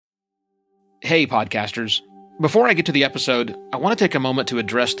Hey, podcasters. Before I get to the episode, I want to take a moment to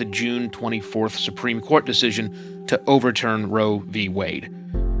address the June 24th Supreme Court decision to overturn Roe v. Wade.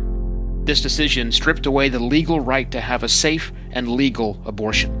 This decision stripped away the legal right to have a safe and legal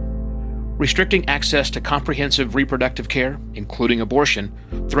abortion. Restricting access to comprehensive reproductive care, including abortion,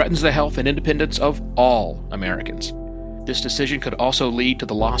 threatens the health and independence of all Americans. This decision could also lead to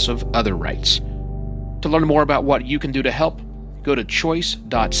the loss of other rights. To learn more about what you can do to help, go to choice.crd.co.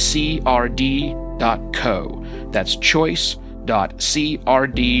 That's choice.crd.co.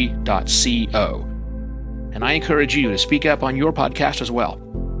 And I encourage you to speak up on your podcast as well.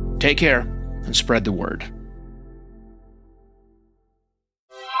 Take care and spread the word.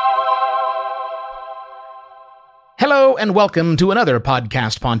 Hello and welcome to another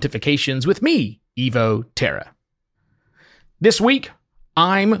Podcast Pontifications with me, Evo Terra. This week,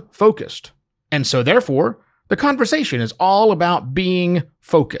 I'm focused, and so therefore, the conversation is all about being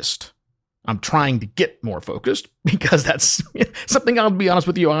focused. I'm trying to get more focused because that's something, I'll be honest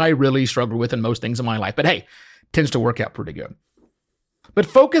with you, I really struggle with in most things in my life. But hey, tends to work out pretty good. But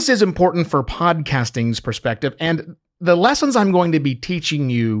focus is important for podcasting's perspective, and the lessons I'm going to be teaching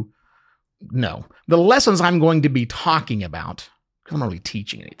you, the lessons I'm going to be talking about, because I'm not really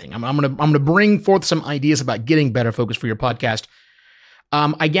teaching anything. I'm going to bring forth some ideas about getting better focus for your podcast.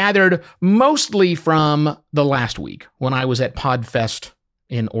 I gathered mostly from the last week when I was at PodFest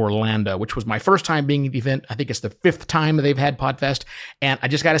in Orlando, which was my first time being at the event. I think it's the 5th time they've had PodFest. And I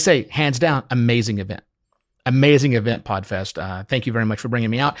just got to say, hands down, amazing event. Amazing event, PodFest. Thank you very much for bringing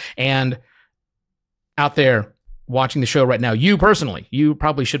me out. And out there watching the show right now, you personally, you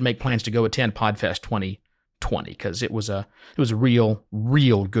probably should make plans to go attend PodFest 2020 because it was a real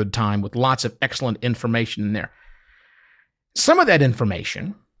good time with lots of excellent information in there. Some of that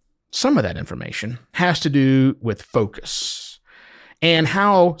information has to do with focus and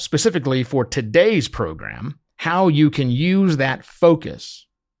how, specifically for today's program, how you can use that focus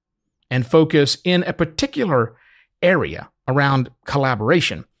and focus in a particular area around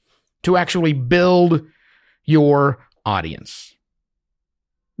collaboration to actually build your audience.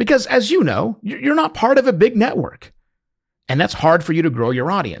 Because as you know, you're not part of a big network, and that's hard for you to grow your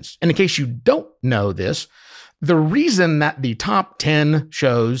audience. And in case you don't know this, the reason that the top 10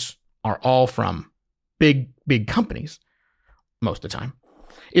 shows are all from big companies, most of the time,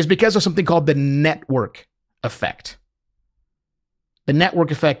 is because of something called the network effect. The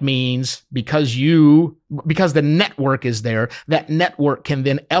network effect means because the network is there, that network can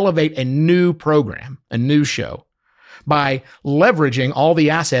then elevate a new program, a new show, by leveraging all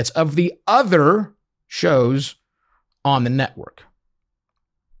the assets of the other shows on the network.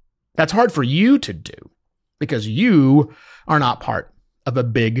 That's hard for you to do, because you are not part of a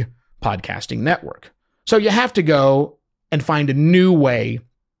big podcasting network. So you have to go and find a new way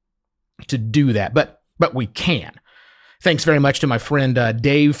to do that. But we can. Thanks very much to my friend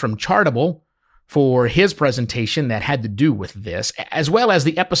Dave from Chartable for his presentation that had to do with this, as well as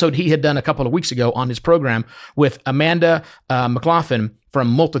the episode he had done a couple of weeks ago on his program with Amanda McLaughlin from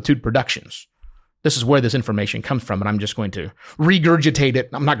Multitude Productions. This is where this information comes from, and I'm just going to regurgitate it.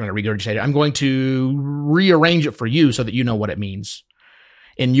 I'm not going to regurgitate it. I'm going to rearrange it for you so that you know what it means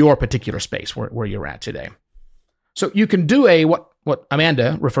in your particular space where you're at today. So you can do what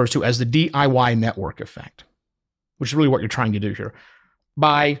Amanda refers to as the DIY network effect, which is really what you're trying to do here,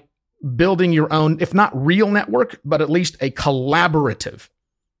 by building your own, if not real network, but at least a collaborative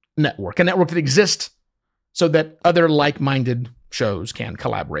network, a network that exists so that other like-minded shows can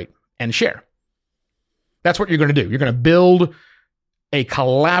collaborate and share. That's what you're going to do. You're going to build a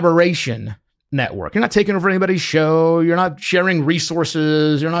collaboration network. You're not taking over anybody's show. You're not sharing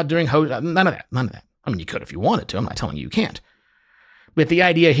resources. You're not doing none of that. I mean, you could if you wanted to. I'm not telling you can't. But the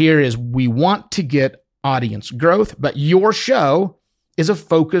idea here is we want to get audience growth, but your show is a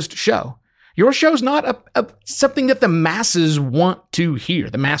focused show. Your show's not something that the masses want to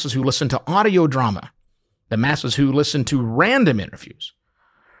hear. The masses who listen to audio drama, the masses who listen to random interviews,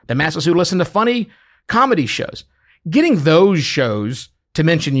 the masses who listen to funny comedy shows. Getting those shows to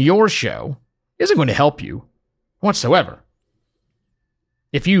mention your show isn't going to help you whatsoever.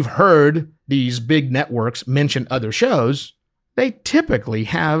 If you've heard these big networks mention other shows, they typically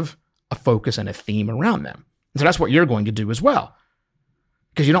have a focus and a theme around them. And so that's what you're going to do as well.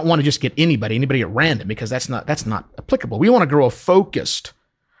 Because you don't want to just get anybody at random, because that's not applicable. We want to grow a focused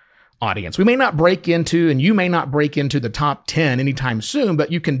audience. We may not break into, and you may not break into the top 10 anytime soon,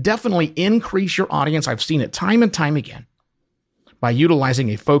 but you can definitely increase your audience. I've seen it time and time again by utilizing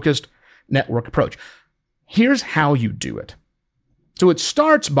a focused network approach. Here's how you do it. So it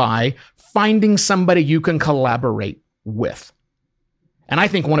starts by finding somebody you can collaborate with. And I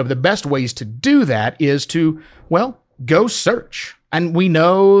think one of the best ways to do that is to, well, go search. And we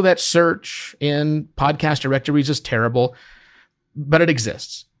know that search in podcast directories is terrible, but it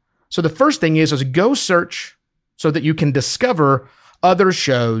exists. So the first thing is go search so that you can discover other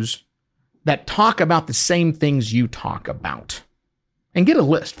shows that talk about the same things you talk about. And get a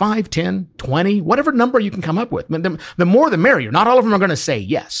list, 5, 10, 20, whatever number you can come up with. The more the merrier. Not all of them are going to say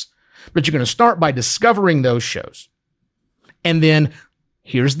yes, but you're going to start by discovering those shows. And then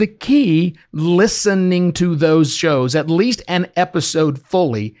here's the key, listening to those shows, at least an episode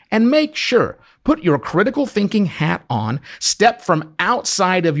fully, and make sure, put your critical thinking hat on, step from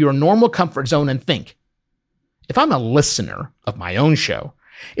outside of your normal comfort zone and think, if I'm a listener of my own show,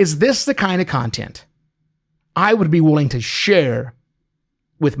 is this the kind of content I would be willing to share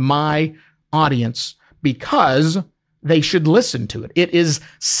with my audience because they should listen to it? It is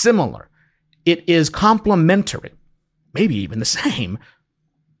similar. It is complementary, maybe even the same.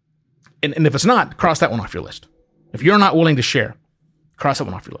 And if it's not, cross that one off your list. If you're not willing to share, cross that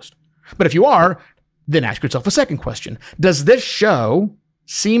one off your list. But if you are, then ask yourself a second question. Does this show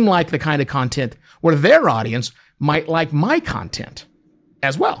seem like the kind of content where their audience might like my content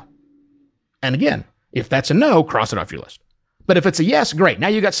as well? And again, if that's a no, cross it off your list. But if it's a yes, great. Now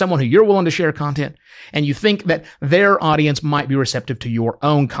you got someone who you're willing to share content and you think that their audience might be receptive to your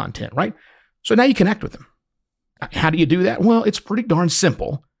own content, right? So now you connect with them. How do you do that? Well, it's pretty darn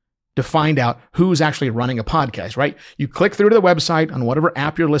simple to find out who's actually running a podcast, right? You click through to the website on whatever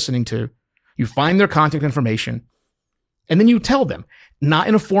app you're listening to, you find their contact information, and then you tell them, not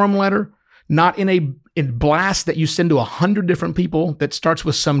in a forum letter, not in a blast that you send to 100 different people that starts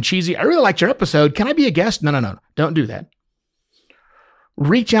with some cheesy, I really liked your episode, can I be a guest? No, don't do that.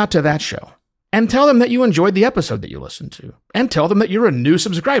 Reach out to that show and tell them that you enjoyed the episode that you listened to, and tell them that you're a new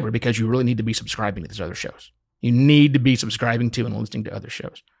subscriber because you really need to be subscribing to these other shows. You need to be subscribing to and listening to other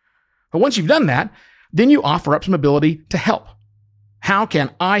shows. But once you've done that, then you offer up some ability to help. How can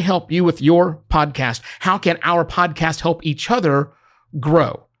I help you with your podcast? How can our podcast help each other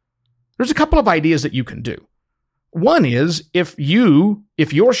grow? There's a couple of ideas that you can do. One is if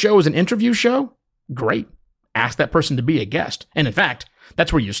your show is an interview show, great. Ask that person to be a guest. And in fact,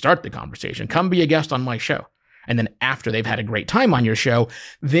 that's where you start the conversation. Come be a guest on my show. And then after they've had a great time on your show,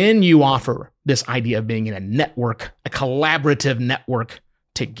 then you offer this idea of being in a network, a collaborative network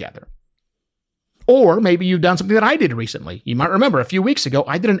together. Or maybe you've done something that I did recently. You might remember a few weeks ago,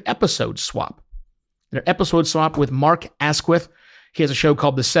 I did an episode swap. An episode swap with Mark Asquith. He has a show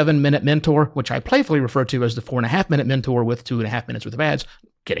called The 7-Minute Mentor, which I playfully refer to as the 4.5-minute mentor with 2.5 minutes worth of ads.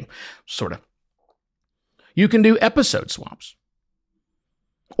 Kidding, sort of. You can do episode swaps.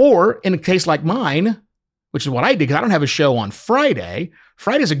 Or in a case like mine, which is what I did because I don't have a show on Friday,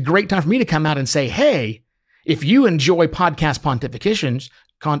 Friday's a great time for me to come out and say, hey, if you enjoy podcast pontifications,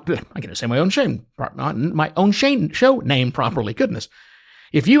 I can say my own show name properly. Goodness.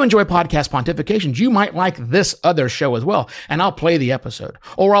 If you enjoy podcast pontifications, you might like this other show as well. And I'll play the episode,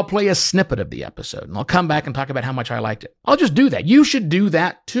 or I'll play a snippet of the episode, and I'll come back and talk about how much I liked it. I'll just do that. You should do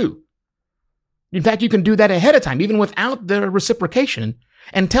that too. In fact, you can do that ahead of time, even without the reciprocation,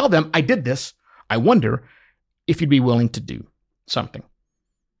 and tell them, I did this. I wonder if you'd be willing to do something.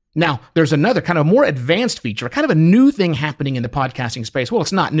 Now, there's another kind of more advanced feature, kind of a new thing happening in the podcasting space. Well,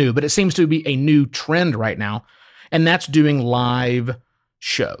 it's not new, but it seems to be a new trend right now, and that's doing live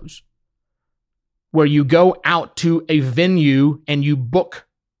shows where you go out to a venue and you book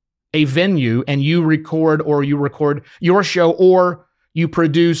a venue and you record your show, or you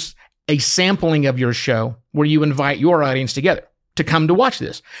produce a sampling of your show where you invite your audience together to come to watch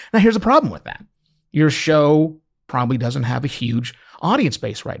this. Now, here's the problem with that. Your show probably doesn't have a huge audience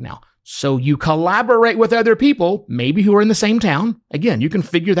base right now. So you collaborate with other people, maybe who are in the same town. Again, you can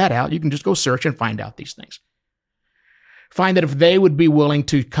figure that out. You can just go search and find out these things. Find that if they would be willing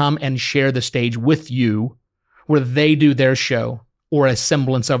to come and share the stage with you, where they do their show or a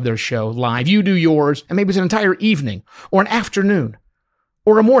semblance of their show live, you do yours, and maybe it's an entire evening or an afternoon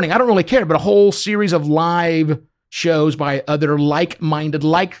or a morning. I don't really care, but a whole series of live shows by other like-minded,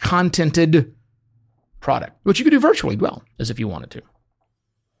 like-contented product, which you could do virtually well, as if you wanted to.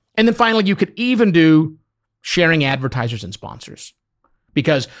 And then finally, you could even do sharing advertisers and sponsors.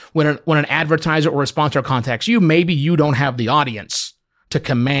 Because when an advertiser or a sponsor contacts you, maybe you don't have the audience to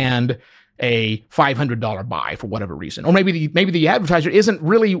command a $500 buy for whatever reason. Or maybe the advertiser isn't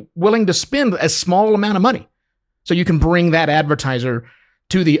really willing to spend a small amount of money. So you can bring that advertiser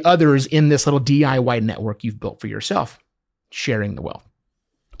to the others in this little DIY network you've built for yourself, sharing the wealth.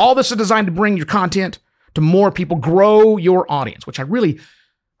 All this is designed to bring your content to more people, grow your audience, which I really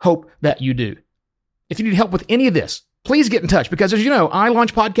hope that you do. If you need help with any of this, please get in touch because, as you know, I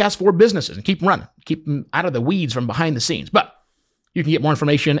launch podcasts for businesses and keep them running, keep them out of the weeds from behind the scenes. But you can get more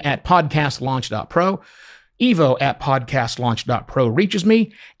information at podcastlaunch.pro. Evo at podcastlaunch.pro reaches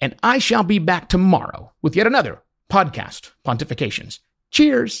me, and I shall be back tomorrow with yet another Podcast Pontifications.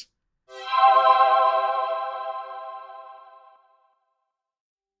 Cheers.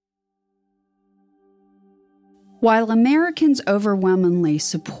 While Americans overwhelmingly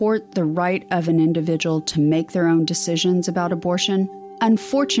support the right of an individual to make their own decisions about abortion,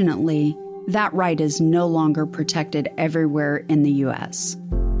 unfortunately, that right is no longer protected everywhere in the U.S.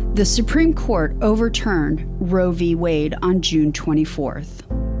 The Supreme Court overturned Roe v. Wade on June 24th.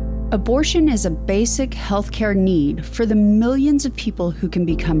 Abortion is a basic healthcare need for the millions of people who can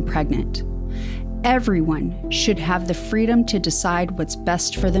become pregnant. Everyone should have the freedom to decide what's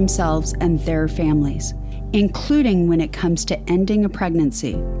best for themselves and their families, including when it comes to ending a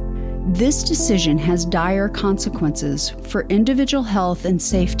pregnancy. This decision has dire consequences for individual health and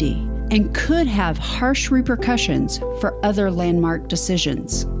safety and could have harsh repercussions for other landmark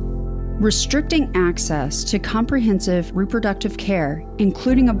decisions. Restricting access to comprehensive reproductive care,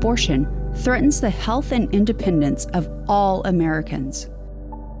 including abortion, threatens the health and independence of all Americans.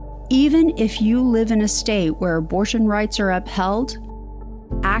 Even if you live in a state where abortion rights are upheld,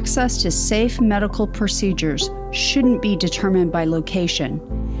 access to safe medical procedures shouldn't be determined by location,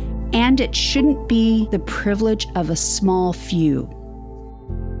 and it shouldn't be the privilege of a small few.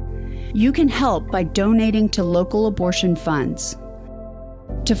 You can help by donating to local abortion funds.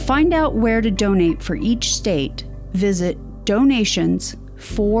 To find out where to donate for each state, visit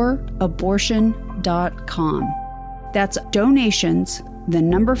donationsforabortion.com. That's donations, the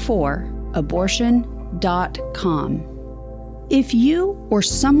number 4, abortion.com. If you or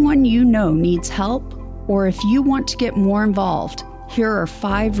someone you know needs help, or if you want to get more involved, here are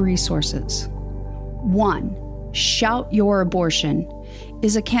 5 resources. 1. Shout Your Abortion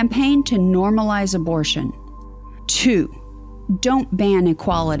is a campaign to normalize abortion. 2. Don't Ban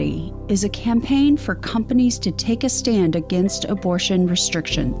Equality is a campaign for companies to take a stand against abortion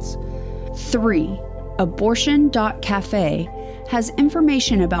restrictions. 3. Abortion.cafe has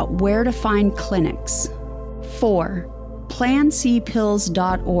information about where to find clinics. 4.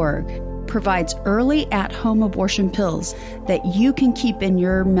 PlanCpills.org provides early at-home abortion pills that you can keep in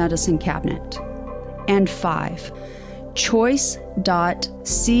your medicine cabinet. And 5.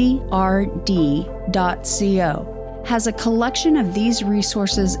 Choice.crd.co has a collection of these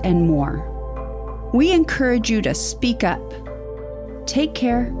resources and more. We encourage you to speak up, take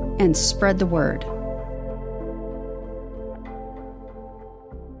care, and spread the word.